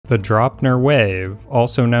The Draupner wave,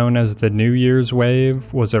 also known as the New Year's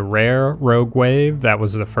wave, was a rare rogue wave that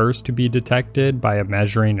was the first to be detected by a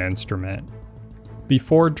measuring instrument.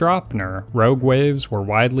 Before Draupner, rogue waves were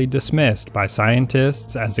widely dismissed by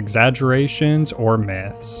scientists as exaggerations or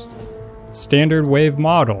myths. Standard wave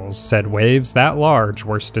models said waves that large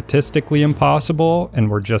were statistically impossible and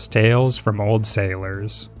were just tales from old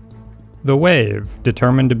sailors. The wave,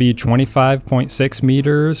 determined to be 25.6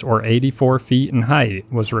 meters or 84 feet in height,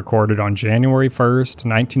 was recorded on January 1,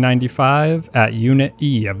 1995 at Unit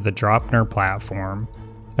E of the Draupner platform,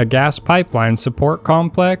 a gas pipeline support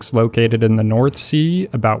complex located in the North Sea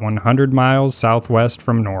about 100 miles southwest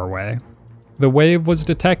from Norway. The wave was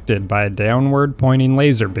detected by a downward pointing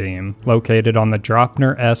laser beam located on the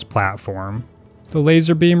Draupner S platform. The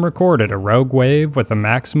laser beam recorded a rogue wave with a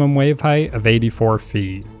maximum wave height of 84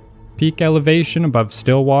 feet. Peak elevation above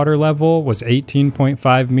still water level was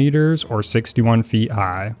 18.5 meters or 61 feet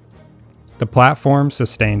high. The platform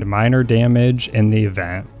sustained minor damage in the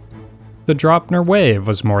event. The Draupner wave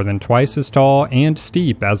was more than twice as tall and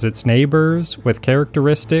steep as its neighbors, with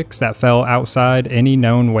characteristics that fell outside any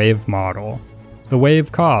known wave model. The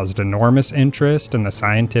wave caused enormous interest in the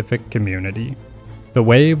scientific community. The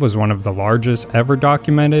wave was one of the largest ever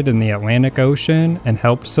documented in the Atlantic Ocean and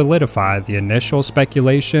helped solidify the initial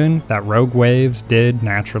speculation that rogue waves did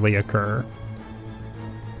naturally occur.